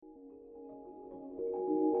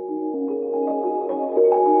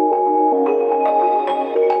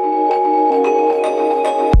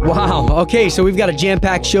Okay, so we've got a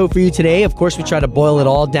jam-packed show for you today. Of course, we try to boil it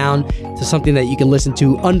all down to something that you can listen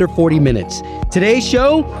to under 40 minutes. Today's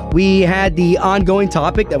show, we had the ongoing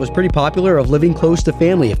topic that was pretty popular of living close to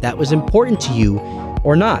family, if that was important to you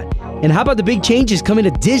or not. And how about the big changes coming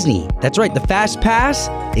to Disney? That's right, the Fast Pass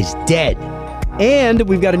is dead. And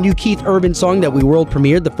we've got a new Keith Urban song that we world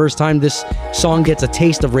premiered. The first time this song gets a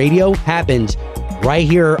taste of radio happens right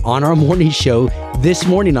here on our morning show this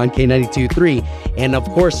morning on K92.3. And of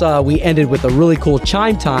course, we ended with a really cool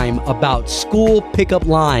chime time about school pickup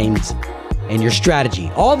lines and your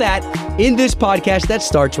strategy. All that in this podcast that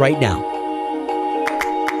starts right now.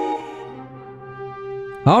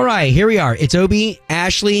 All right, here we are. It's Obi,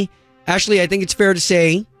 Ashley. Ashley, I think it's fair to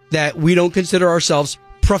say that we don't consider ourselves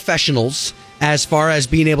professionals as far as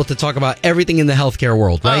being able to talk about everything in the healthcare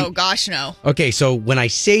world, right? Oh, gosh, no. Okay, so when I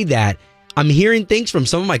say that, I'm hearing things from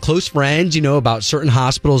some of my close friends, about certain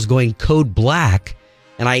hospitals going code black.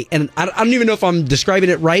 And I don't even know if I'm describing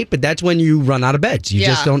it right, but that's when you run out of beds. You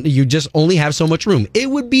just only have so much room. It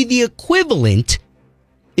would be the equivalent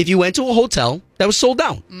if you went to a hotel that was sold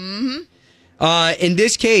out. Mm-hmm. In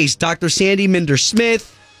this case, Dr. Sandy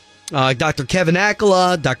Minder-Smith, Dr. Kevin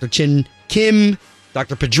Akala, Dr. Chin Kim,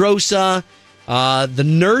 Dr. Pedrosa, the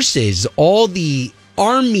nurses, all the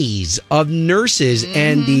armies of nurses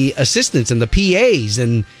and the assistants and the PAs.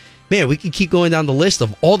 And man, we could keep going down the list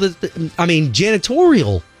of all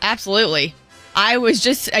janitorial. Absolutely. I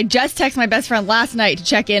just texted my best friend last night to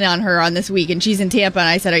check in on her on this week, and she's in Tampa, and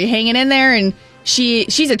I said, are you hanging in there? And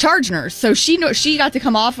she's a charge nurse, so she got to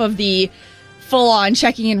come off of the full-on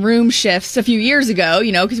checking in room shifts a few years ago,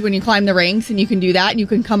 because when you climb the ranks and you can do that and you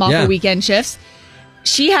can come off the weekend shifts.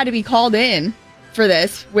 She had to be called in for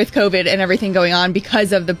this with COVID and everything going on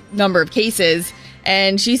because of the number of cases.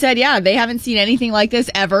 And she said, they haven't seen anything like this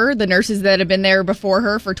ever. The nurses that have been there before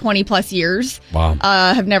her for 20 plus years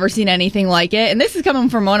have never seen anything like it. And this is coming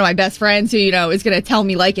from one of my best friends who, is going to tell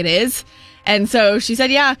me like it is. And so she said,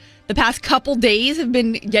 the past couple days have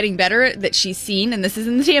been getting better that she's seen. And this is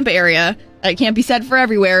in the Tampa area. It can't be said for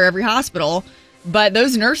every hospital. But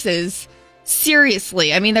those nurses, seriously,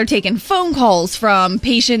 they're taking phone calls from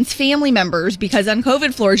patients' family members because on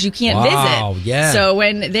COVID floors, you can't visit. Yeah. So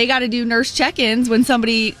when they got to do nurse check-ins, when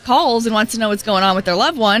somebody calls and wants to know what's going on with their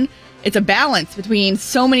loved one, it's a balance between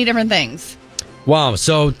so many different things. Wow.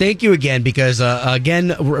 So thank you again, because again,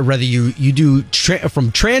 whether you do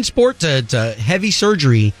from transport to heavy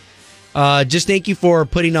surgery, just thank you for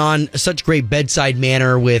putting on such great bedside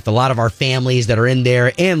manner with a lot of our families that are in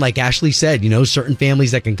there. And like Ashley said, certain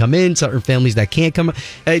families that can come in, certain families that can't come.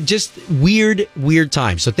 Just weird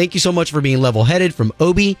times. So thank you so much for being level-headed. From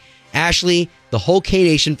Obi, Ashley, the whole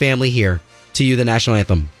K-Nation family here, to you, the national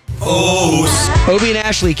anthem. Obi and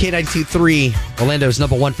Ashley, K92.3, Orlando's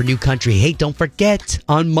number one for new country. Hey, don't forget,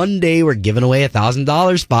 on Monday, we're giving away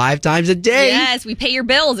 $1,000 5 times a day. Yes, we pay your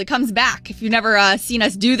bills. It comes back. If you've never seen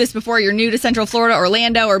us do this before, you're new to Central Florida,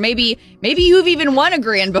 Orlando, or maybe you've even won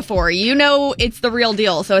 $1,000 before. It's the real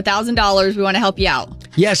deal. So $1,000, we want to help you out.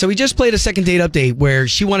 Yeah, so we just played a second date update where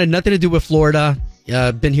she wanted nothing to do with Florida.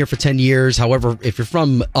 Been here for 10 years. However, if you're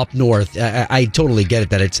from up north, I totally get it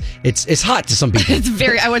that it's hot to some people. It's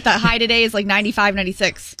I went that high today is like 95,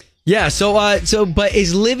 96. Yeah. But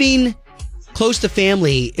is living close to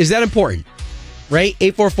family, is that important? Right?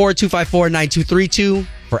 844-254-9232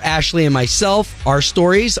 for Ashley and myself. Our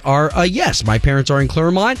stories are yes. My parents are in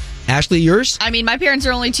Claremont. Ashley, yours? My parents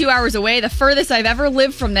are only 2 hours away. The furthest I've ever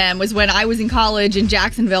lived from them was when I was in college in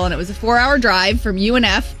Jacksonville, and it was a 4-hour drive from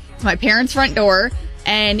UNF to my parents' front door.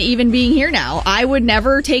 And even being here now, I would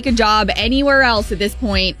never take a job anywhere else at this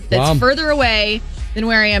point that's further away than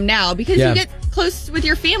where I am now, because you get close with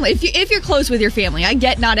your family. If you're close with your family, I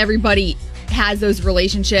get not everybody has those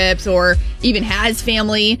relationships or even has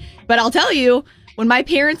family. But I'll tell you, when my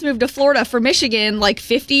parents moved to Florida from Michigan like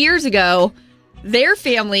 50 years ago, their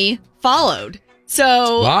family followed.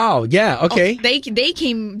 So okay. They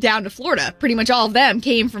came down to Florida. Pretty much all of them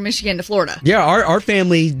came from Michigan to Florida. Yeah, our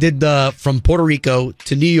family did from Puerto Rico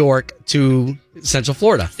to New York to Central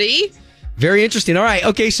Florida. See? Very interesting. All right.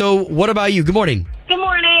 Okay, so what about you? Good morning. Good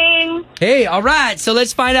morning. Hey, all right. So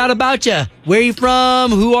let's find out about you. Where are you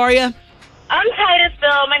from? Who are you? I'm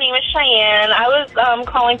Titusville. My name is Cheyenne. I was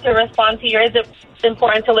calling to respond to yours. It's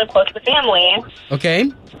important to live close to family.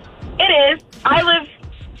 Okay. It is. I live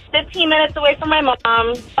 15 minutes away from my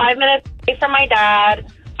mom, 5 minutes away from my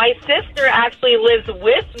dad. My sister actually lives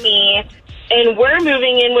with me and we're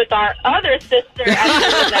moving in with our other sister. At the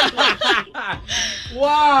end of that month.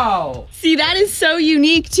 Wow. See, that is so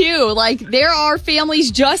unique, too. Like, there are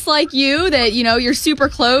families just like you that, you're super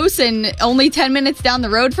close and only 10 minutes down the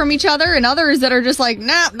road from each other, and others that are just like,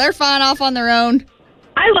 nah, they're fine off on their own.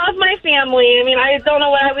 I love my family. I mean, I don't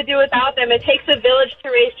know what I would do without them. It takes a village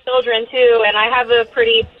to raise children, too, and I have a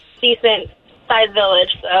pretty decent-sized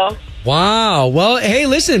village, so... Wow. Well, hey,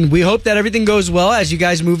 listen, we hope that everything goes well as you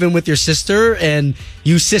guys move in with your sister and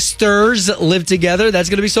you sisters live together. That's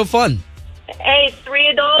going to be so fun. Hey,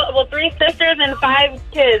 3 sisters and 5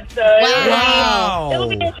 kids. So Wow. It'll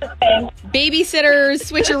be interesting. Babysitters,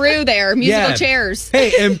 switcheroo there, musical chairs.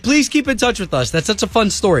 Hey, and please keep in touch with us. That's such a fun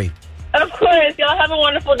story. Of course. Y'all have a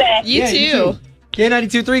wonderful day. You too.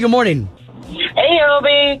 K92.3, good morning. Hey,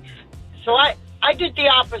 Obi. So I did the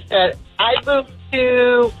opposite. I moved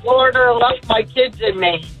to Florida and left my kids in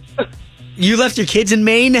Maine. You left your kids in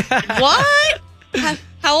Maine? What?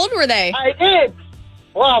 How old were they? I did.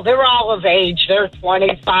 Well, they're all of age. They're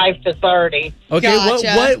 25 to 30. Okay,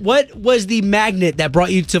 Gotcha. what was the magnet that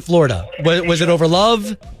brought you to Florida? Was it over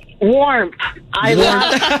love? Warmth. I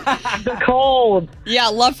love the cold. Yeah,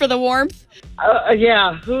 love for the warmth.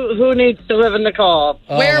 Yeah, who needs to live in the cold?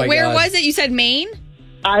 Oh, where my God. was it? You said Maine?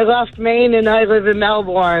 I left Maine and I live in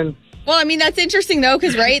Melbourne. Well, I mean, that's interesting, though,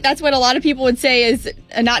 because, right, that's what a lot of people would say is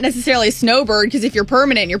not necessarily a snowbird, because if you're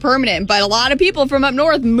permanent, you're permanent. But a lot of people from up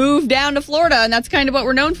north move down to Florida, and that's kind of what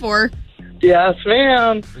we're known for. Yes,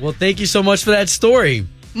 ma'am. Well, thank you so much for that story.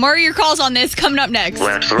 More of your calls on this coming up next.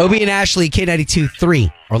 Obie and Ashley,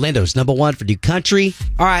 K92.3, Orlando's #1 for New Country.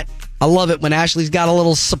 All right, I love it when Ashley's got a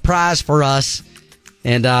little surprise for us.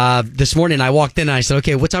 And this morning I walked in and I said,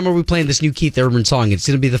 okay, what time are we playing this new Keith Urban song? It's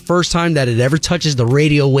going to be the first time that it ever touches the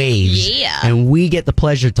radio waves. Yeah. And we get the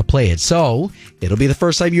pleasure to play it. So it'll be the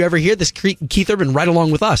first time you ever hear this Keith Urban right along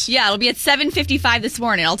with us. Yeah, it'll be at 7:55 this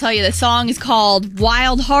morning. I'll tell you, the song is called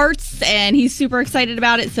Wild Hearts, and he's super excited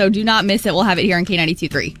about it, so do not miss it. We'll have it here on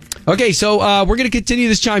K92.3. Okay, so we're going to continue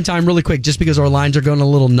this chime time really quick just because our lines are going a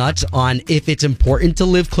little nuts on if it's important to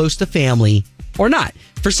live close to family or not.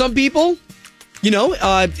 For some people...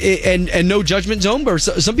 and no judgment zone, but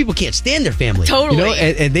some people can't stand their family. Totally.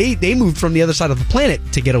 And they moved from the other side of the planet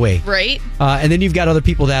to get away. Right. And then you've got other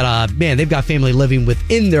people that, they've got family living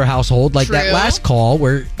within their household, like that True. last call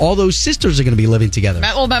where all those sisters are going to be living together.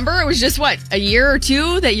 Well, remember, it was just, a year or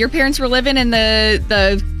two that your parents were living in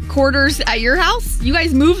the quarters at your house? You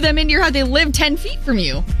guys moved them into your house. They lived 10 feet from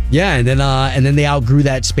you. Yeah, and then they outgrew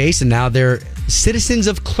that space, and now they're citizens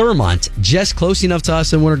of Claremont, just close enough to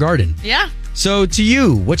us in Winter Garden. Yeah. So to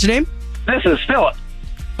you, what's your name? This is Philip.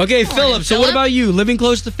 Okay, Philip. So what Philip? about you? Living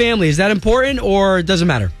close to family, is that important or does it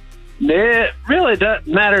matter? It really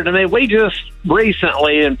doesn't matter to me. We just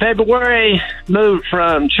recently, in February, moved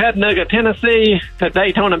from Chattanooga, Tennessee to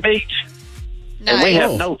Daytona Beach. Nice. And we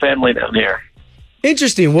have no family down here.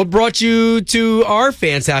 Interesting. What brought you to our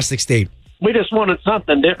fantastic state? We just wanted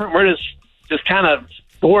something different. We're just kind of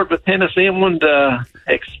bored with Tennessee and wanted to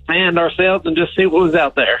expand ourselves and just see what was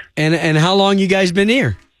out there. And how long you guys been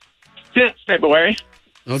here? Since February,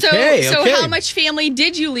 Okay. So okay. how much family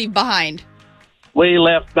did you leave behind? we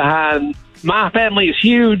left behind. My family is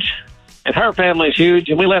huge, and her family is huge,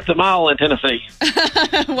 and we left them all in Tennessee.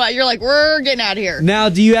 Well, you're like, we're getting out of here. Now,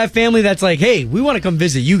 do you have family that's like, hey, we want to come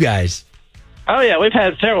visit you guys? Oh, yeah, we've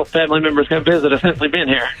had several family members come visit us since we've been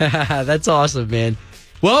here. That's awesome, man.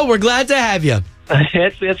 Well, we're glad to have you.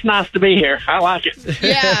 It's nice to be here. I like it.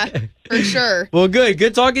 Yeah, for sure. Well, good.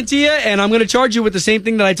 Good talking to you. And I'm going to charge you with the same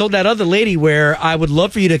thing that I told that other lady, where I would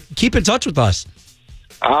love for you to keep in touch with us.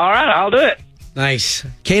 All right, I'll do it. Nice.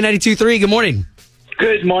 K92.3, good morning.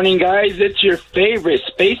 Good morning, guys. It's your favorite,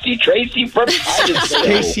 Spacey Tracy from Titusville.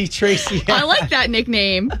 Tracy, Tracy. I like that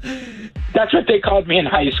nickname. That's what they called me in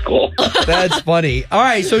high school. That's funny. All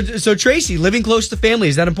right. So Tracy, living close to family,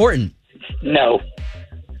 is that important? No,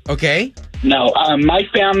 Okay. no. My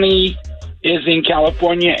family is in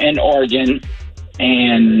California and Oregon,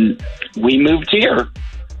 and we moved here.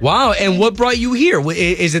 Wow. And what brought you here?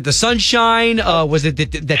 Is it the sunshine? Was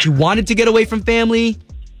it that you wanted to get away from family?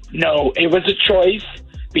 No, it was a choice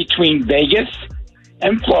between Vegas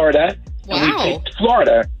and Florida. And Wow. we picked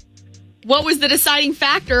Florida. What was the deciding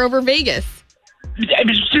factor over Vegas? It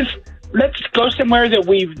was just, let's go somewhere that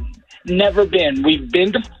we've never been. We've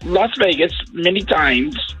been to Las Vegas many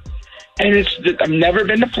times, and I've never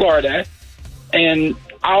been to Florida. And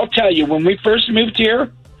I'll tell you, when we first moved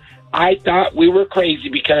here, I thought we were crazy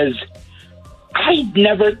because I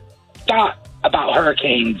never thought about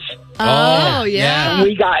hurricanes. Oh, yeah. And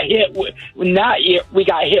we got hit with, we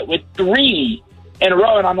got hit with 3 in a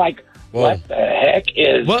row, and I'm like, what the heck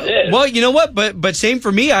is this? Well, you know what? But same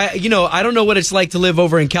for me. I don't know what it's like to live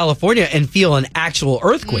over in California and feel an actual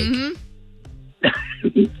earthquake.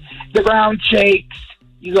 Mm-hmm. The ground shakes.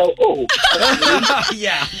 You go, oh.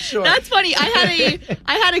 Yeah, sure. That's funny. I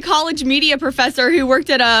had a college media professor who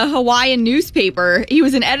worked at a Hawaiian newspaper. He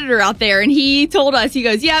was an editor out there, and he told us, he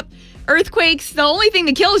goes, yep, earthquakes, the only thing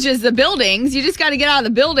that kills you is the buildings. You just got to get out of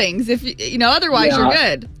the buildings. If otherwise you're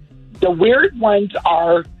good. The weird ones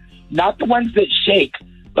are not the ones that shake,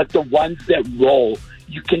 but the ones that roll.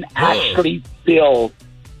 You can actually feel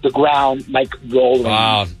the ground like rolling.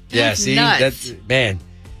 Wow. Yeah, That's see? nuts. That's, man.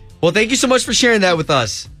 Well, thank you so much for sharing that with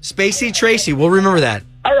us. Spacey Tracy, we'll remember that.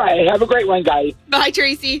 All right. Have a great one, guys. Bye,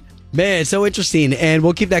 Tracy. Man, so interesting. And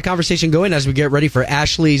we'll keep that conversation going as we get ready for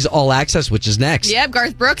Ashley's All Access, which is next. Yep,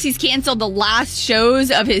 Garth Brooks, he's canceled the last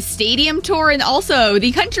shows of his stadium tour, and also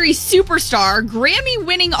the country superstar,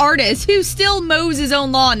 Grammy-winning artist who still mows his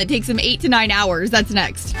own lawn that takes him 8 to 9 hours. That's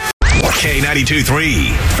next.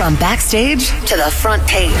 K92.3. From backstage to the front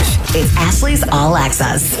page, it's Ashley's All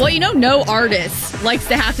Access. Well, no artist likes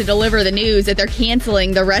to have to deliver the news that they're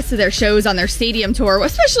canceling the rest of their shows on their stadium tour,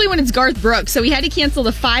 especially when it's Garth Brooks. So he had to cancel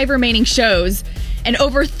the 5 remaining shows, and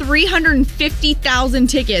over 350,000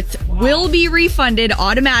 tickets will be refunded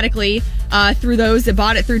automatically through those that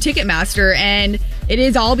bought it through Ticketmaster. And it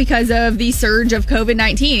is all because of the surge of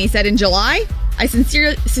COVID-19. He said in July, I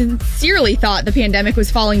sincerely thought the pandemic was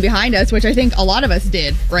falling behind us, which I think a lot of us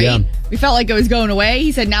did, right? Yeah. We felt like it was going away.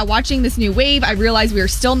 He said, now watching this new wave, I realize we are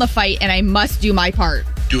still in the fight and I must do my part.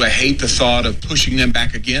 Do I hate the thought of pushing them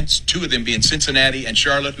back against? 2 of them being Cincinnati and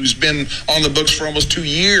Charlotte, who's been on the books for almost 2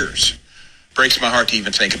 years. Breaks my heart to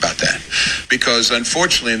even think about that. Because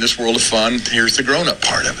unfortunately, in this world of fun, here's the grown-up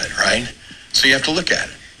part of it, right? So you have to look at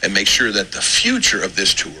it and make sure that the future of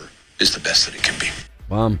this tour is the best that it can be.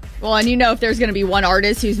 Wow. Well, and if there's going to be one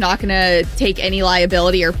artist who's not going to take any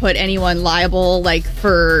liability or put anyone liable, like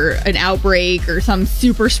for an outbreak or some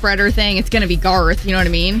super spreader thing, it's going to be Garth. You know what I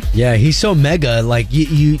mean? Yeah, he's so mega. Like,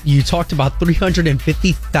 you talked about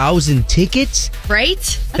 350,000 tickets.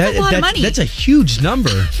 Right? That's a lot of money. That's a huge number.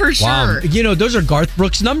 For sure. Wow. Those are Garth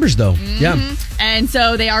Brooks numbers, though. Mm-hmm. Yeah. And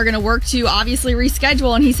so they are going to work to obviously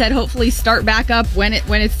reschedule, and he said hopefully start back up when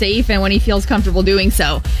it's safe and when he feels comfortable doing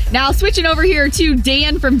so. Now, switching over here to Dan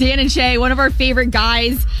from Dan and Shay, one of our favorite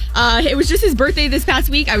guys. It was just his birthday this past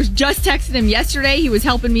week. I was just texting him yesterday. He was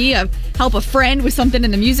helping me help a friend with something in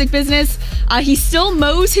the music business. He still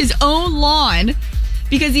mows his own lawn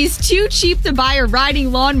because he's too cheap to buy a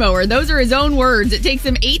riding lawnmower. Those are his own words. It takes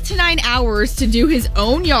him 8 to 9 hours to do his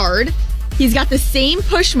own yard. He's got the same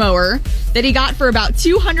push mower that he got for about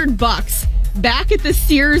 $200 back at the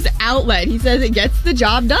Sears outlet. He says it gets the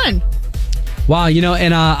job done. Wow,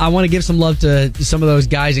 and I want to give some love to some of those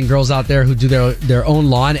guys and girls out there who do their own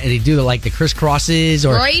lawn, and they do the crisscrosses,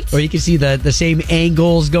 or you can see the same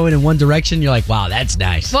angles going in one direction. You're like, wow, that's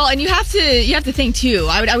nice. Well, and you have to think too.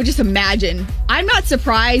 I would just imagine. I'm not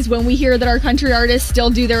surprised when we hear that our country artists still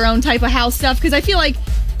do their own type of house stuff, because I feel like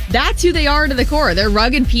that's who they are to the core. They're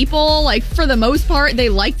rugged people. Like, for the most part, they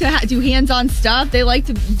like to do hands-on stuff. They like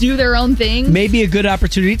to do their own thing. Maybe a good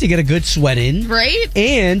opportunity to get a good sweat in. Right?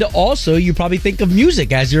 And also, you probably think of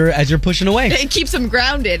music as you're pushing away. It keeps them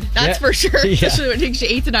grounded. That's for sure. Yeah. Especially when it takes you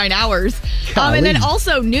 8 to 9 hours. And then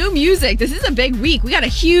also, new music. This is a big week. We got a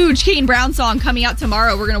huge Kane Brown song coming out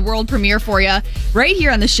tomorrow. We're going to world premiere for you right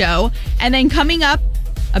here on the show. And then coming up,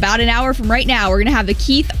 about an hour from right now, we're going to have the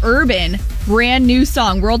Keith Urban brand new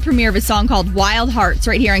song, world premiere of a song called Wild Hearts,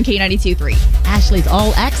 right here on K92.3. Ashley's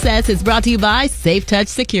All Access is brought to you by Safe Touch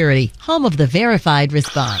Security, home of the verified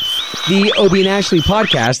response. The Obie and Ashley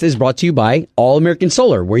podcast is brought to you by All American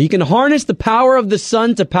Solar, where you can harness the power of the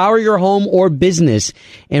sun to power your home or business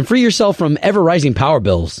and free yourself from ever-rising power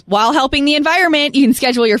bills. While helping the environment, you can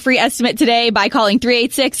schedule your free estimate today by calling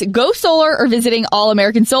 386-GO-SOLAR or visiting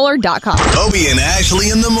allamericansolar.com. Obie and Ashley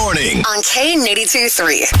in the morning. On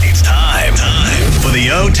K92.3. It's time for the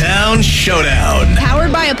O-Town Showdown.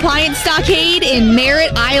 Powered by Appliance Stockade in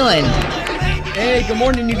Merritt Island. Hey, good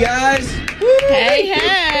morning, you guys.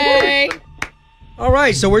 Hey. All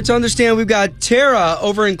right, so we're to understand we've got Tara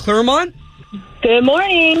over in Claremont. Good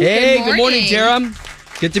morning. Hey, good morning, Tara.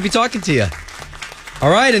 Good to be talking to you. All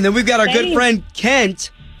right, and then we've got our good friend Kent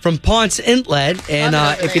from Ponce Inlet. And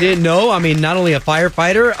if you didn't know, I mean, not only a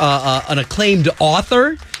firefighter, an acclaimed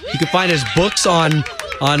author. You can find his books on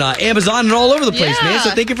Amazon and all over the place, man.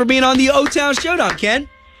 So thank you for being on the O-Town Showdown, Ken.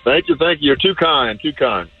 Thank you. You're too kind.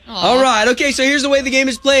 All right. Okay, so here's the way the game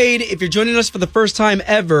is played. If you're joining us for the first time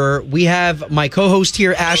ever, we have my co-host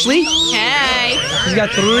here, Ashley. Hey. She's got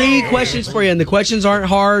 3 questions for you, and the questions aren't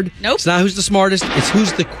hard. Nope. It's not who's the smartest. It's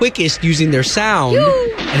who's the quickest using their sound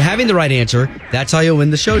and having the right answer. That's how you'll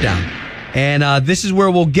win the showdown. And this is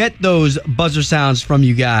where we'll get those buzzer sounds from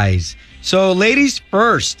you guys. So, ladies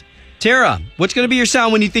first. Tara, what's going to be your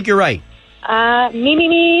sound when you think you're right? Me, me,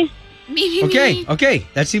 me. Me. Okay.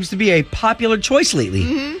 That seems to be a popular choice lately.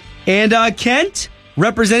 Mm-hmm. And Kent,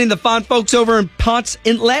 representing the fine folks over in Ponce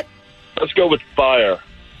Inlet. Let's go with fire.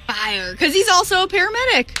 Fire. Because he's also a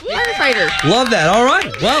paramedic. Firefighter. Love that. All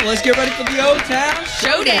right. Well, let's get ready for the O-Town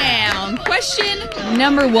Showdown. Question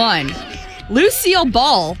number 1. Lucille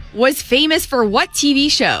Ball was famous for what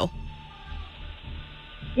TV show?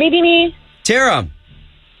 Me, me, me. Tara.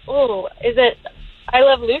 Oh, is it I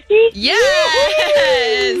Love Lucy?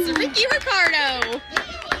 Yes! Ricky Ricardo.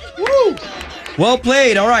 Woo! Well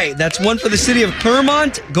played. All right. That's one for the city of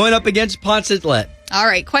Clermont going up against Ponce Inlet. All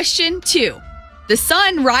right. Question 2. The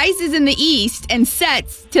sun rises in the east and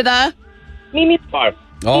sets to the... Me, me. Fire.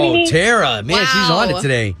 Oh, Me. Tara. Man, she's Wow. on it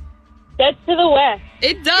today. That's to the west.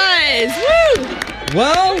 It does. Woo!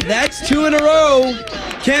 Well, that's 2 in a row.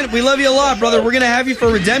 Kent, we love you a lot, brother. We're going to have you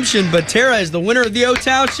for redemption, but Tara is the winner of the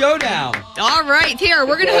O-Town Showdown. All right, Tara,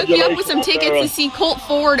 we're going to hook you up with some tickets to see Colt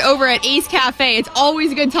Ford over at Ace Cafe. It's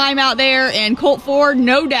always a good time out there, and Colt Ford,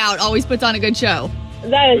 no doubt, always puts on a good show.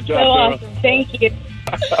 That is Good job, so Tara. awesome. Thank you.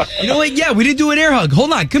 You know what? Yeah, we didn't do an air hug.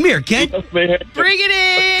 Hold on. Come here, Kent. Bring it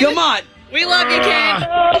in. Come on. We love you, Ken.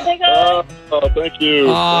 Oh, my God. Thank you.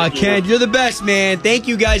 Aw, Thank you. Kent, you're the best, man. Thank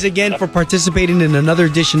you guys again for participating in another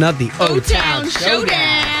edition of the O-Town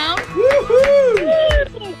Showdown.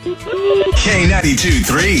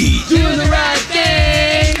 K92.3. Doing the right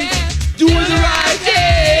thing. Doing the right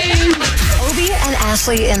thing. Obie and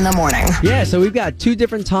Ashley in the morning. Yeah, so we've got 2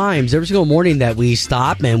 different times every single morning that we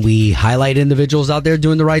stop and we highlight individuals out there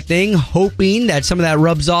doing the right thing, hoping that some of that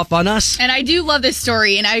rubs off on us. And I do love this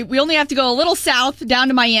story, and we only have to go a little south, down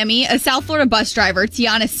to Miami. A South Florida bus driver,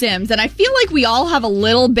 Tiana Sims, and I feel like we all have a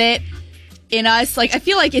little bit in us. Like, I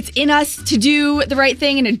feel like it's in us to do the right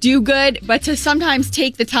thing and to do good, but to sometimes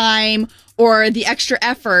take the time or the extra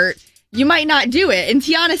effort, you might not do it. And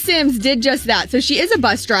Tiana Sims did just that. So she is a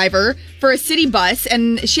bus driver for a city bus,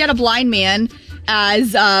 and she had a blind man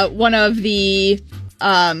as one of the...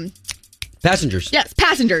 Passengers. Yes,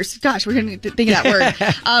 passengers. Gosh, we're going to think of that word.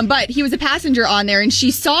 But he was a passenger on there, and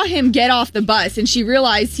she saw him get off the bus, and she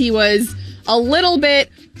realized he was a little bit...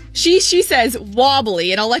 She says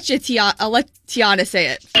wobbly, and I'll let Tiana say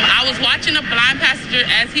it. I was watching a blind passenger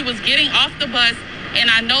as he was getting off the bus, and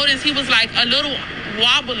I noticed he was like a little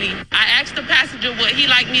wobbly. I asked the passenger would he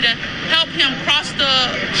like me to help him cross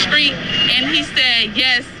the street, and he said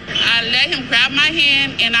yes. I let him grab my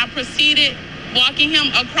hand, and I proceeded walking him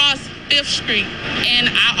across 5th Street. And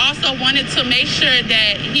I also wanted to make sure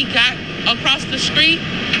that he got across the street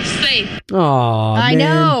safe. Aw, I man.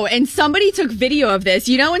 know. And somebody took video of this.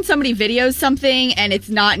 You know when somebody videos something and it's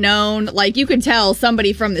not known? Like, you could tell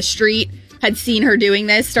somebody from the street had seen her doing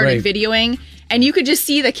this, started videoing. And you could just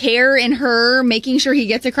see the care in her making sure he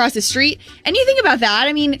gets across the street. And you think about that.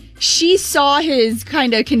 I mean, she saw his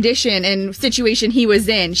kind of condition and situation he was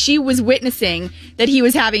in. She was witnessing that he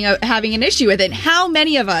was having an issue with it. How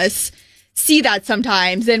many of us see that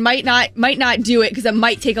sometimes and might not do it because it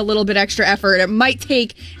might take a little bit extra effort. It might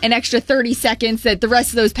take an extra 30 seconds that the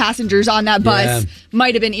rest of those passengers on that bus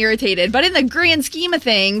might have been irritated. But in the grand scheme of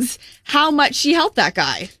things, how much she helped that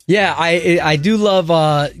guy. Yeah, I do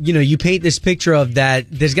love, you paint this picture of that.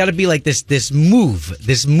 There's got to be like this move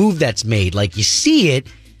that's made. Like, you see it,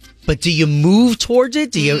 but do you move towards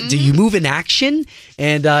it? Do you move in action?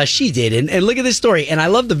 And she did. And look at this story. And I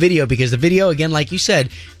love the video because the video, again, like you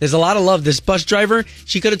said, there's a lot of love. This bus driver,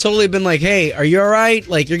 she could have totally been like, hey, are you all right?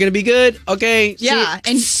 Like, you're going to be good? Okay. Yeah.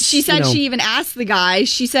 And she said she even asked the guy,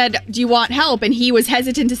 she said, do you want help? And he was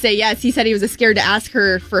hesitant to say yes. He said he was scared to ask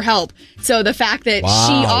her for help. So the fact that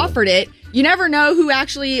she offered it, you never know who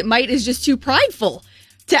actually is just too prideful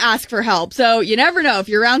to ask for help. So you never know. If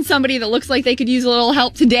you're around somebody that looks like they could use a little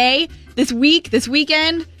help today, this week, this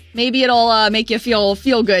weekend, maybe it'll make you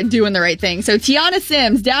feel good doing the right thing. So Tiana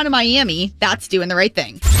Sims down in Miami, that's doing the right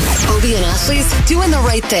thing. Obie and Ashley's Doing the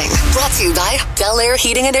Right Thing. Brought to you by Bel Air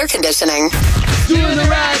Heating and Air Conditioning. Doing the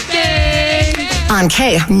right thing. On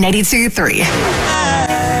K92.3.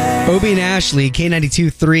 Obie and Ashley,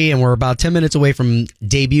 K92.3, and we're about 10 minutes away from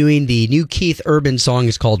debuting the new Keith Urban song.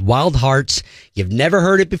 It's called Wild Hearts. You've never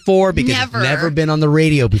heard it before because it's never been on the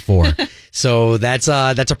radio before. So that's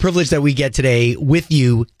a privilege that we get today with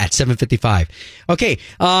you at 7:55. Okay,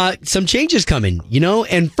 some changes coming,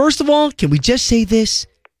 and first of all, can we just say this?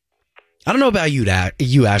 I don't know about you,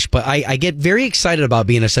 Ash, but I get very excited about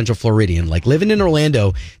being a Central Floridian. Like living in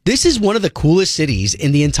Orlando, this is one of the coolest cities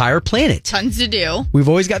in the entire planet. Tons to do. We've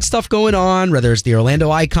always got stuff going on, whether it's the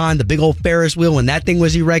Orlando Icon, the big old Ferris wheel when that thing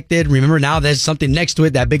was erected. Remember now there's something next to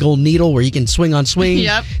it, that big old needle where you can swing on swing.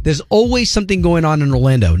 Yep. There's always something going on in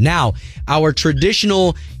Orlando. Now, our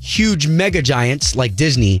traditional huge mega giants like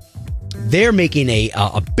Disney, they're making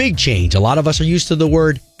a big change. A lot of us are used to the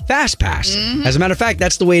word Fast Pass. Mm-hmm. As a matter of fact,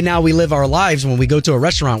 that's the way now we live our lives. When we go to a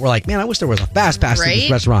restaurant, we're like, man, I wish there was a Fast Pass to this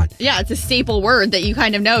restaurant. Yeah, it's a staple word that you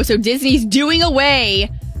kind of know. So Disney's doing away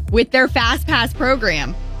with their Fast Pass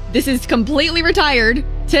program. This is completely retired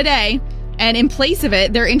today. And in place of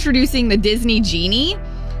it, they're introducing the Disney Genie.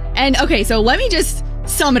 And okay, so let me just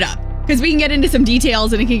sum it up, because we can get into some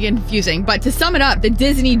details and it can get confusing. But to sum it up, the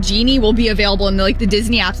Disney Genie will be available in the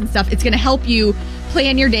Disney apps and stuff. It's going to help you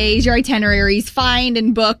plan your days, your itineraries, find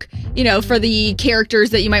and book, for the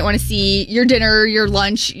characters that you might want to see, your dinner, your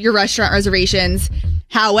lunch, your restaurant reservations.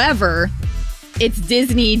 However, it's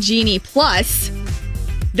Disney Genie Plus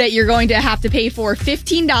that you're going to have to pay for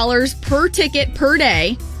 $15 per ticket per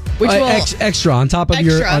day, which will extra on top of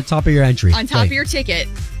your entry. On top of your ticket,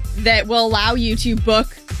 that will allow you to book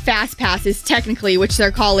Fast Passes, technically, which they're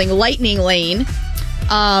calling Lightning Lane.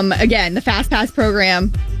 Again, the Fast Pass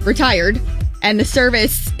program retired. And the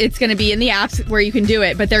service, it's going to be in the apps where you can do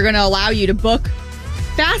it, but they're going to allow you to book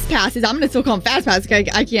Fast Passes. I'm going to still call them Fast Passes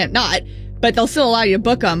because I can't not, but they'll still allow you to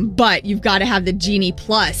book them, but you've got to have the Genie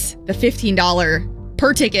Plus, the $15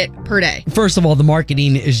 per ticket per day. First of all, the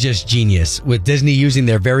marketing is just genius with Disney using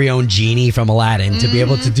their very own genie from Aladdin to be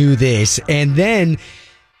able to do this. And then,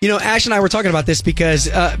 Ash and I were talking about this because,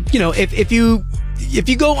 if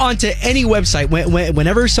you go onto any website,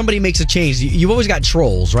 whenever somebody makes a change, you've always got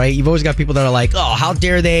trolls, right? You've always got people that are like, oh, how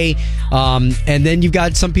dare they? And then you've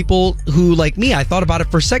got some people who, like me, I thought about it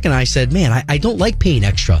for a second. I said, man, I don't like paying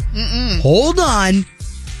extra. Hold on.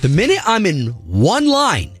 The minute I'm in one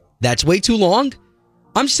line, that's way too long.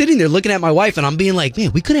 I'm sitting there looking at my wife and I'm being like,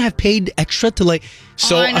 man, we couldn't have paid extra to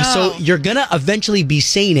so you're going to eventually be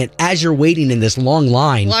saying it as you're waiting in this long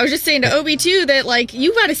line. Well, I was just saying to Obie too that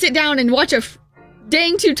you've got to sit down and watch a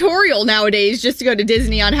dang tutorial nowadays just to go to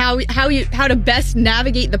Disney on how to best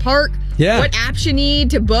navigate the park. Yeah. What apps you need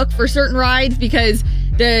to book for certain rides, because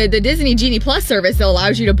the Disney Genie Plus service that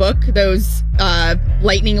allows you to book those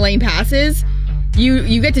Lightning Lane passes,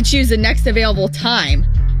 you get to choose the next available time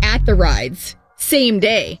at the rides, same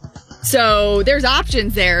day. So there's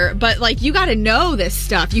options there, but you got to know this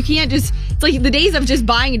stuff. You can't just, it's like the days of just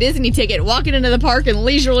buying a Disney ticket, walking into the park and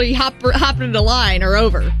leisurely hopping into the line are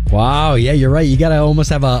over. Wow. Yeah, you're right. You got to almost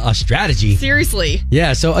have a strategy. Seriously.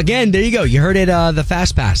 Yeah. So again, there you go. You heard it. The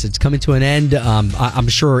Fast Pass, it's coming to an end. I'm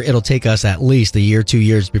sure it'll take us at least a year, 2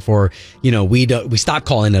 years before, we stop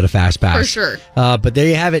calling it a Fast Pass. For sure. But there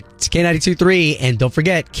you have it. It's K92.3. And don't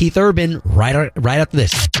forget, Keith Urban right after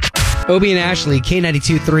this. Obie and Ashley,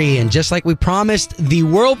 K92.3, and just like we promised, the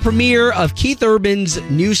world premiere of Keith Urban's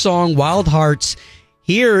new song, Wild Hearts.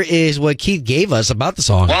 Here is what Keith gave us about the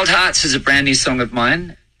song. Wild Hearts is a brand new song of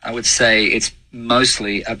mine. I would say it's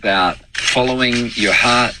mostly about following your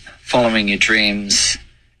heart, following your dreams,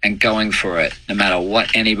 and going for it, no matter what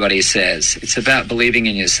anybody says. It's about believing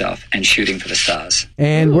in yourself and shooting for the stars.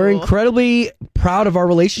 And we're incredibly proud of our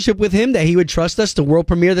relationship with him, that he would trust us to world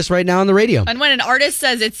premiere this right now on the radio. And when an artist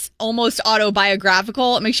says it's almost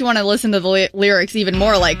autobiographical, it makes you want to listen to the lyrics even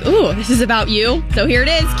more, like, ooh, this is about you. So here it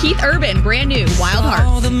is, Keith Urban, brand new, Wild Hearts.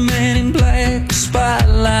 All the men in black,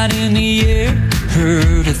 spotlight in the air,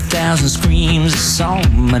 heard 1,000 screams, saw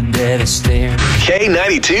my daddy stare.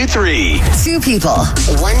 K92.3. 2 people,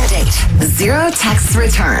 1 date, 0 texts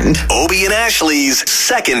returned. Obie and Ashley's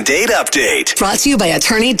second date update. Brought to you by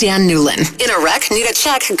attorney Dan Newlin. In a wreck, need a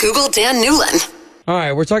check, Google Dan Newlin. All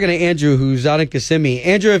right, we're talking to Andrew, who's out in Kissimmee.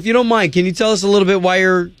 Andrew, if you don't mind, can you tell us a little bit why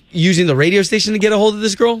you're using the radio station to get a hold of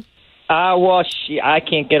this girl? Well, I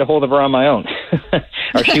can't get a hold of her on my own,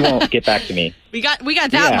 or she won't get back to me. We got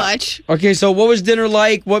that much. Okay, so what was dinner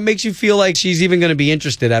like? What makes you feel like she's even going to be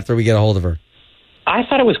interested after we get a hold of her? I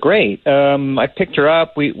thought it was great. I picked her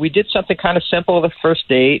up. We did something kind of simple the first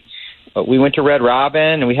date. We went to Red Robin,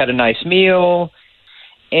 and we had a nice meal,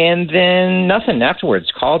 and then nothing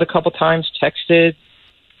afterwards. Called a couple times, texted.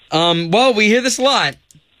 Well, we hear this a lot.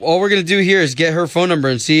 All we're going to do here is get her phone number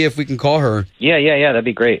and see if we can call her. Yeah, that'd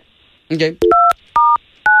be great. Okay.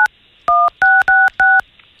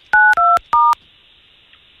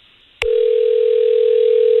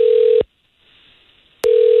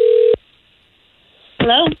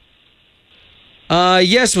 Hello?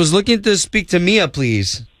 Yes, was looking to speak to Mia,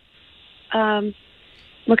 please.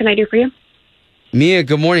 What can I do for you? Mia,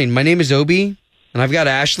 good morning. My name is Obi, and I've got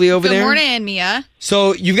Ashley over Good there. morning, Mia.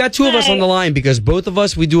 So you've got two of us on the line because both of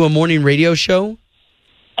us, we do a morning radio show.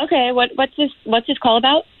 Okay, what's this call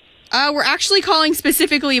about? We're actually calling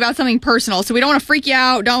specifically about something personal, so we don't want to freak you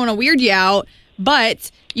out, don't want to weird you out, but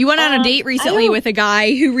you went on a date recently with a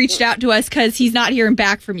guy who reached out to us because he's not hearing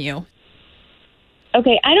back from you.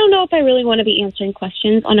 Okay, I don't know if I really want to be answering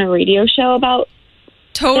questions on a radio show about...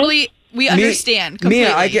 Totally, we understand completely.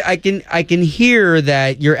 Mia, I can hear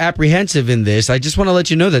that you're apprehensive in this. I just want to let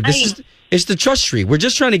you know that it's the trust tree. We're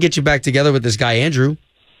just trying to get you back together with this guy, Andrew.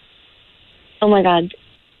 Oh, my God.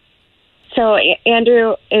 So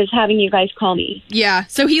Andrew is having you guys call me. Yeah,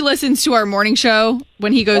 so he listens to our morning show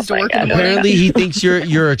when he goes to work in the morning. Apparently, he thinks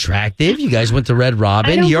you're attractive. You guys went to Red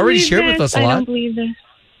Robin. He already shared with us a lot. I don't believe this.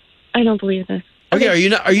 I don't believe this. Okay,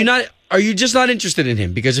 are you just not interested in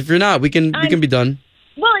him? Because if you're not, we can be done.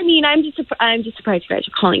 Well, I mean, I'm just surprised you guys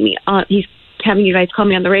are calling me. He's having you guys call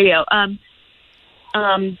me on the radio.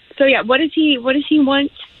 So yeah, what does he want?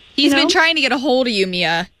 He's been trying to get a hold of you,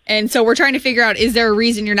 Mia. And so we're trying to figure out, is there a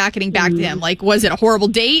reason you're not getting back to him? Like, was it a horrible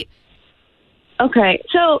date? Okay,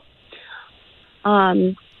 so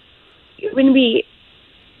when we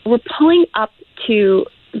were pulling up to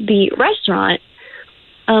the restaurant,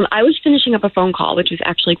 I was finishing up a phone call, which was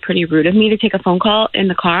actually pretty rude of me to take a phone call in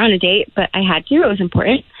the car on a date, but I had to. It was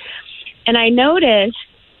important. And I noticed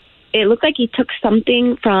it looked like he took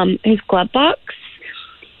something from his glove box,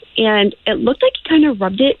 and it looked like he kind of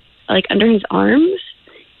rubbed it like under his arms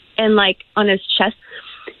and like on his chest.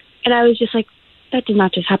 And I was just like, that did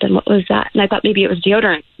not just happen. What was that? And I thought maybe it was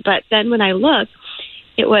deodorant. But then when I looked,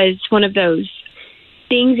 it was one of those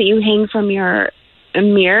things that you hang from your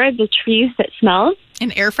mirror, the trees that smell.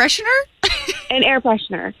 An air freshener? An air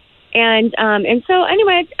freshener. And so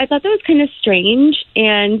anyway, I thought that was kind of strange.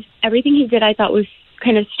 And everything he did I thought was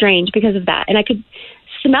kind of strange because of that. And I could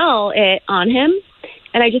smell it on him.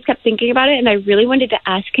 And I just kept thinking about it. And I really wanted to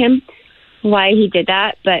ask him why he did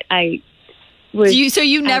that. But I was... So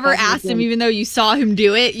you never asked him even though you saw him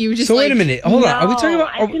do it? You just wait a minute. Hold on. Are we talking about...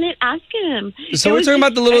 I didn't ask him. So we're talking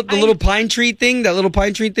about the little pine tree thing? That little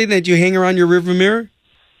pine tree thing that you hang around your rearview mirror?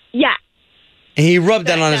 Yeah. And he rubbed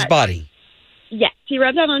that on his body? Yes. He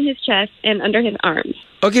rubbed that on his chest and under his arms.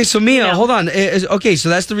 Okay, so Mia, hold on. Okay, so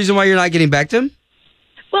that's the reason why you're not getting back to him?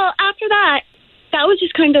 Well, after that was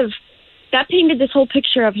just kind of... That painted this whole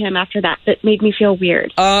picture of him after that made me feel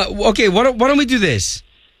weird. Okay, why don't we do this?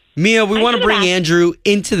 Mia, we want to bring Andrew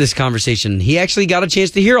into this conversation. He actually got a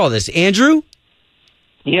chance to hear all this. Andrew?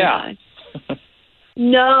 Yeah.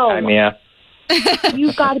 No. Hi, Mia.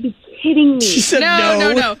 You've got to be kidding me. She said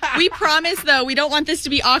No. We promise, though, we don't want this to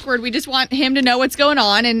be awkward. We just want him to know what's going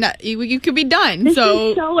on, and you could be done. This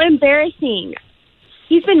is so embarrassing.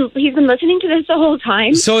 He's been listening to this the whole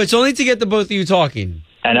time. So it's only to get the both of you talking.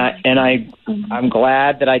 And I'm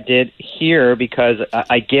glad that I did hear because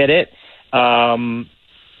I get it.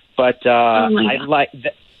 But I like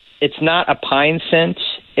it's not a pine scent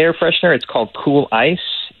air freshener. It's called Cool Ice.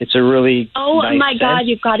 It's a really nice my scent. God,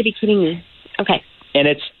 you've got to be kidding me. Okay. And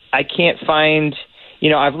I can't find,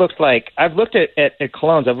 I've looked at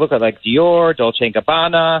colognes. I've looked at like Dior, Dolce &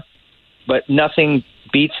 Gabbana, but nothing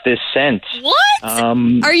beats this scent. What?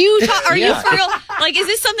 Are you for real? Like, is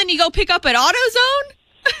this something you go pick up at AutoZone?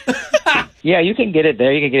 Yeah, you can get it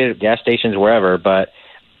there. You can get it at gas stations, wherever, but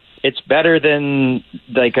it's better than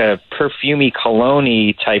like a perfumey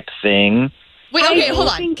cologne type thing. Wait, okay, hold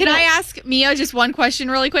on. Can I ask Mia just one question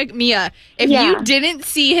really quick? Mia, if you didn't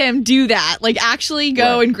see him do that, like actually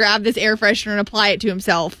go and grab this air freshener and apply it to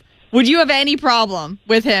himself, would you have any problem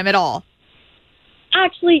with him at all?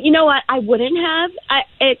 Actually, you know what? I wouldn't have.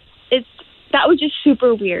 That was just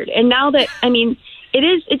super weird. And now that,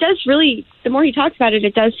 it does really, the more he talks about it,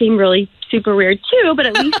 it does seem really super weird too, but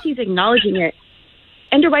at least he's acknowledging it.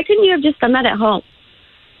 Andrew, why couldn't you have just done that at home?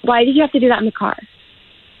 Why did you have to do that in the car?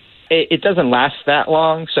 It doesn't last that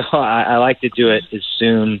long, so I like to do it as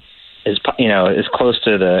soon as, as close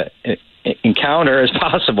to the encounter as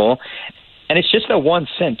possible. And it's just a one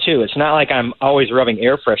scent, too. It's not like I'm always rubbing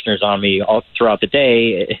air fresheners on me all throughout the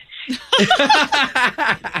day.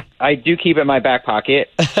 I do keep it in my back pocket.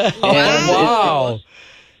 Wow.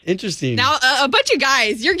 Interesting. Now, a bunch of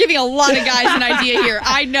guys. You're giving a lot of guys an idea here.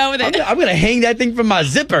 I know that. I'm going to hang that thing from my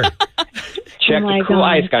zipper. Check the Cool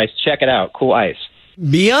Ice, guys. Check it out. Cool Ice.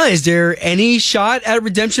 Mia, is there any shot at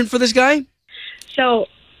redemption for this guy? So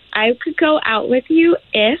I could go out with you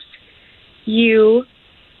if you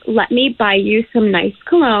let me buy you some nice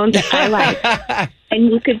cologne that I like,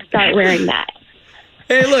 and you could start wearing that.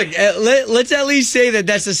 Hey, look, let's at least say that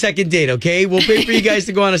that's the second date, okay? We'll pay for you guys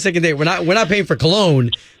to go on a second date. We're not paying for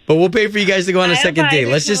cologne, but we'll pay for you guys to go on a second date.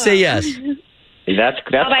 Let's just say yes. That's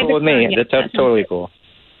cool with me. That's totally cool.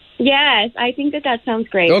 Yes, I think that sounds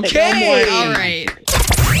great. Okay. All right.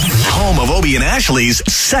 Home of Obie and Ashley's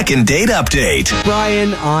second date update.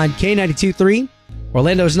 Brian on K92.3.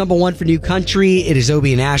 Orlando's number one for new country. It is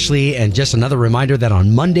Obie and Ashley. And just another reminder that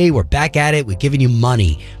on Monday, we're back at it. We're giving you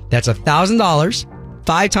money. That's $1,000,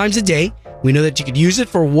 5 times a day. We know that you could use it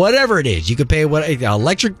for whatever it is. You could pay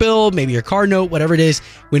electric bill, maybe your car note, whatever it is.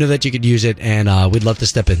 We know that you could use it, and we'd love to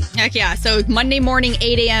step in. Heck yeah. So Monday morning,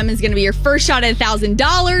 8 a.m. is going to be your first shot at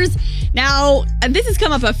 $1,000. Now, this has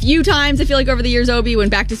come up a few times, I feel like, over the years, Obie, when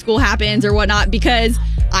back to school happens or whatnot, because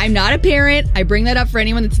I'm not a parent. I bring that up for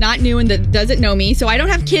anyone that's not new and that doesn't know me. So I don't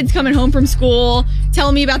have kids coming home from school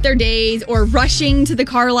telling me about their days or rushing to the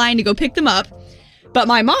car line to go pick them up. But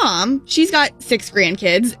my mom, she's got 6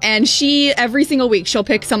 grandkids, and every single week, she'll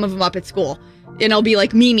pick some of them up at school. And it'll be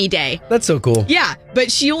like Mimi Day. That's so cool. Yeah, but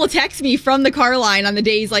she will text me from the car line on the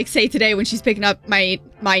days, like, say today when she's picking up my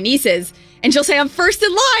nieces, and she'll say, I'm first in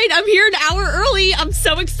line. I'm here an hour early. I'm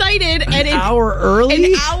so excited. An hour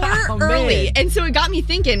early? An hour early. Man. And so it got me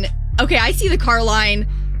thinking, okay, I see the car line.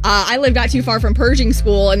 I live not too far from Pershing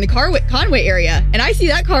School in the Conway area, and I see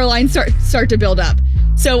that car line start to build up.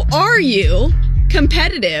 So are you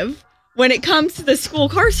competitive when it comes to the school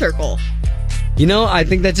car circle? You know, I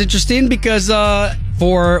think that's interesting because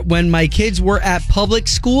for when my kids were at public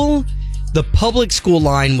school, the public school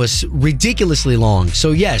line was ridiculously long.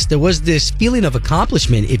 So yes, there was this feeling of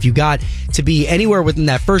accomplishment. If you got to be anywhere within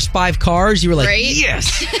that first 5 cars, you were like, right?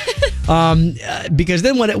 Yes. Because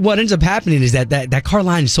then what ends up happening is that car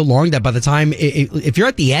line is so long that by the time, if you're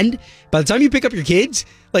at the end, by the time you pick up your kids,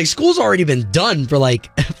 like, school's already been done for like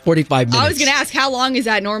 45 minutes. I was going to ask, how long is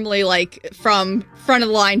that normally, like, from front of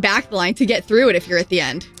the line, back of the line, to get through it if you're at the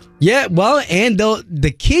end? Yeah, well, and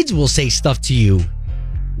the kids will say stuff to you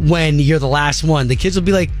when you're the last one. The kids will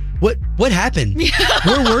be like, what happened?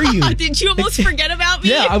 Where were you? Did you almost forget about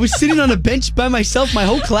me? Yeah, I was sitting on a bench by myself my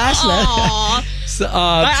whole class. So,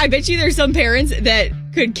 I bet you there's some parents that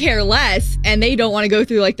could care less, and they don't want to go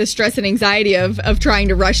through, like, the stress and anxiety of trying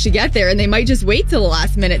to rush to get there, and they might just wait till the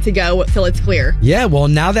last minute to go till it's clear. Yeah, well,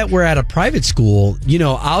 now that we're at a private school, you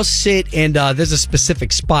know, I'll sit and there's a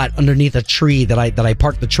specific spot underneath a tree that I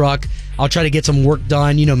park the truck. I'll try to get some work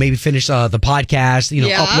done, you know, maybe finish the podcast, you know,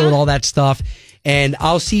 upload all that stuff. And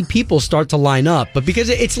I'll see people start to line up, but because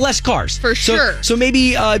it's less cars. For sure. So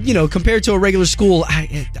maybe, compared to a regular school,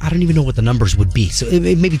 I don't even know what the numbers would be. So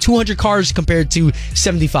maybe 200 cars compared to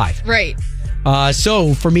 75. Right.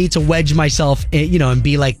 So for me to wedge myself, and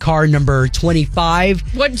be like car number 25.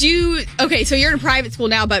 Okay, so you're in a private school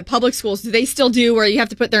now, but public schools, do they still do where you have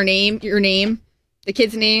to put your name, the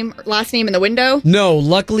kid's name, last name in the window? No,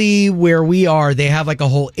 luckily where we are, they have like a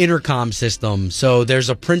whole intercom system. So there's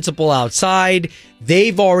a principal outside.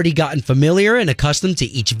 They've already gotten familiar and accustomed to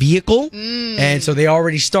each vehicle. And so they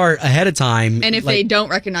already start ahead of time. And if they don't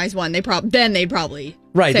recognize one, they'd probably...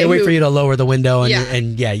 Right, they wait for you to lower the window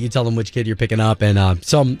and you tell them which kid you're picking up. And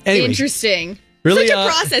anyway. Interesting. Really, such a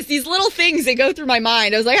process. These little things that go through my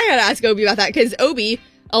mind. I was like, I gotta ask Obie about that, because Obie,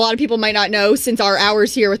 a lot of people might not know, since our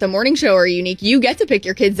hours here with the morning show are unique, you get to pick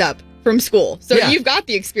your kids up from school. So you've got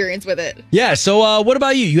the experience with it. Yeah, so what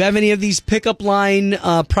about you? You have any of these pickup line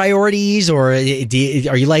priorities, or are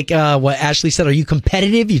you like what Ashley said, are you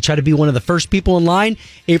competitive? You try to be one of the first people in line?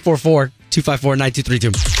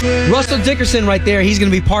 844-254-9232. Russell Dickerson right there. He's going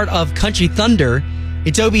to be part of Country Thunder.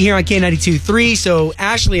 It's Obie here on K92.3. So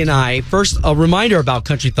Ashley and I, first, a reminder about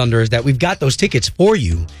Country Thunder is that we've got those tickets for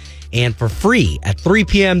you, and for free at 3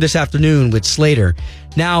 p.m. this afternoon with Slater.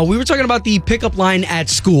 Now, we were talking about the pickup line at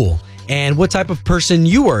school and what type of person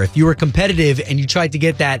you were. If you were competitive and you tried to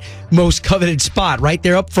get that most coveted spot right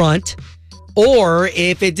there up front, or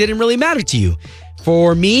if it didn't really matter to you.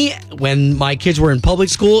 For me, when my kids were in public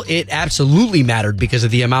school, it absolutely mattered because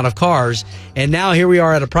of the amount of cars. And now here we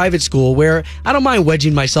are at a private school where I don't mind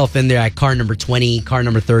wedging myself in there at car number 20, car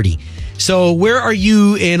number 30. So where are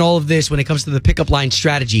you in all of this when it comes to the pickup line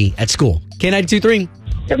strategy at school? K92.3.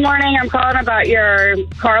 Good morning. I'm calling about your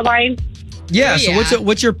car line. Yeah, so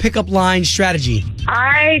what's your pickup line strategy?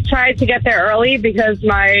 I tried to get there early because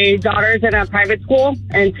my daughter's in a private school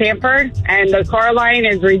in Sanford, and the car line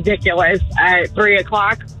is ridiculous at 3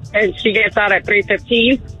 o'clock, and she gets out at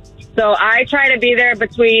 3:15. So I try to be there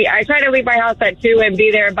I try to leave my house at 2 and be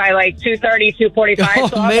there by like 2:30, 2:45.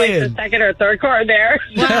 So I'm like the second or third car there.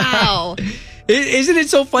 Wow. Isn't it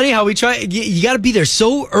so funny how we try? You got to be there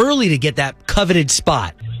so early to get that coveted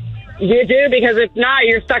spot. You do, because if not,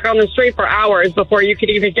 you're stuck on the street for hours before you could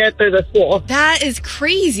even get through the school. That is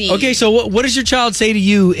crazy. Okay, so what does your child say to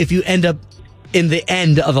you if you end up in the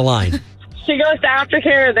end of the line? She goes to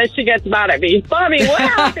aftercare, and then she gets mad at me. Mommy, what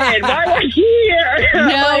happened? Why was she here?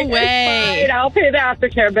 No way. Fine, I'll pay the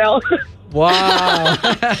aftercare bill. Wow.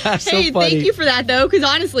 So hey, funny. thank you for that, though, because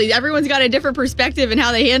honestly, everyone's got a different perspective in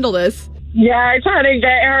how they handle this. Yeah, I try to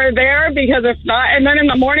get her there, because if not, and then in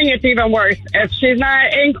the morning it's even worse. If she's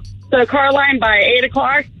not in the car line by 8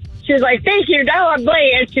 o'clock, she's like, thank you, now I'm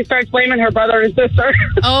late, and she starts blaming her brother and sister.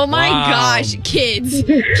 Oh my gosh, kids.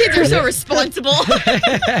 Kids are so responsible.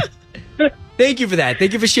 Thank you for that.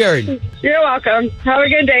 Thank you for sharing. You're welcome. Have a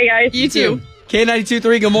good day, guys. You too.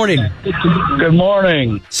 K92.3, good morning. Good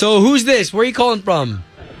morning. So who's this? Where are you calling from?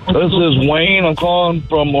 This is Wayne. I'm calling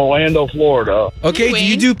from Orlando, Florida. Okay, do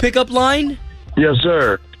you do pickup line? Yes,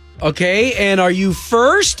 sir. Okay, and are you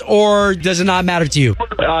first, or does it not matter to you?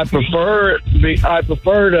 I prefer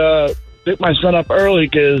to pick my son up early,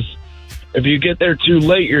 because if you get there too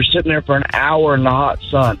late, you're sitting there for an hour in the hot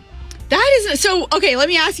sun. That is so. Okay, let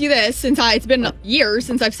me ask you this: since it's been years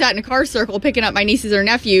since I've sat in a car circle picking up my nieces or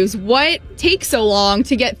nephews, what takes so long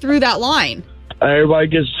to get through that line?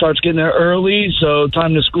 Everybody starts getting there early, so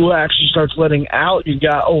time the school actually starts letting out. You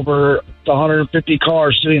got over 150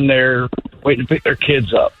 cars sitting there waiting to pick their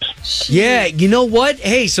kids up. Yeah, you know what?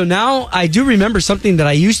 Hey, so now I do remember something that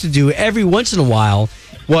I used to do every once in a while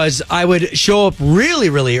was I would show up really,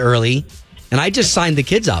 really early, and I just signed the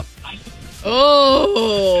kids up.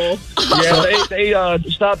 Oh. Yeah, they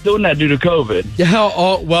stopped doing that due to COVID. Yeah,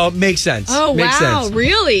 well, it makes sense. Oh, makes wow, sense.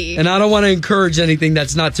 really? And I don't want to encourage anything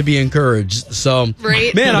that's not to be encouraged. So,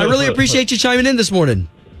 right. Man, I really appreciate you chiming in this morning.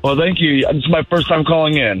 Well, thank you. This is my first time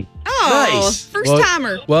calling in. Oh, nice. First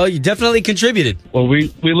timer. Well, you definitely contributed. Well,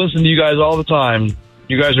 we listen to you guys all the time.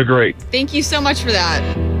 You guys are great. Thank you so much for that.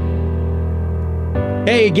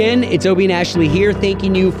 Hey again, it's Obie and Ashley here,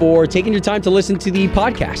 thanking you for taking your time to listen to the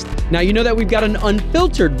podcast. Now, you know that we've got an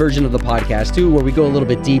unfiltered version of the podcast, too, where we go a little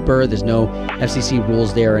bit deeper. There's no FCC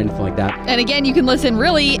rules there or anything like that. And again, you can listen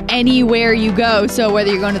really anywhere you go. So whether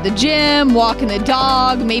you're going to the gym, walking the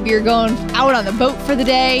dog, maybe you're going out on the boat for the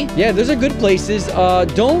day. Yeah, those are good places.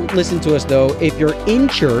 Don't listen to us, though, if you're in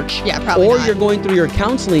church. Yeah, probably or not. You're going through your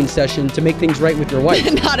counseling session to make things right with your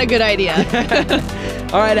wife. Not a good idea.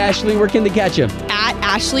 All right, Ashley, where can they catch you? At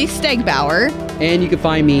Ashley Stegbauer. And you can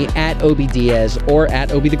find me at Obie Diaz or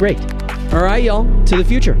at Obie the Great. All right, y'all, to the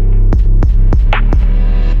future.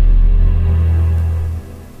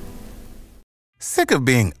 Sick of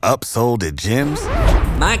being upsold at gyms?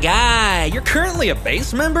 My guy, you're currently a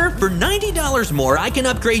base member? For $90 more, I can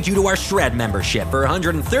upgrade you to our Shred membership. For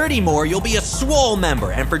 $130 more, you'll be a Swole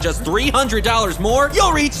member. And for just $300 more,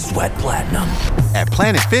 you'll reach Sweat Platinum. At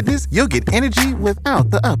Planet Fitness, you'll get energy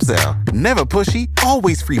without the upsell. Never pushy,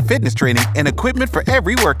 always free fitness training and equipment for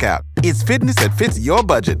every workout. It's fitness that fits your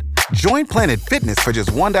budget. Join Planet Fitness for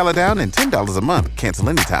just $1 down and $10 a month. Cancel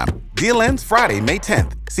anytime. Deal ends Friday, May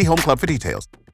 10th. See Home Club for details.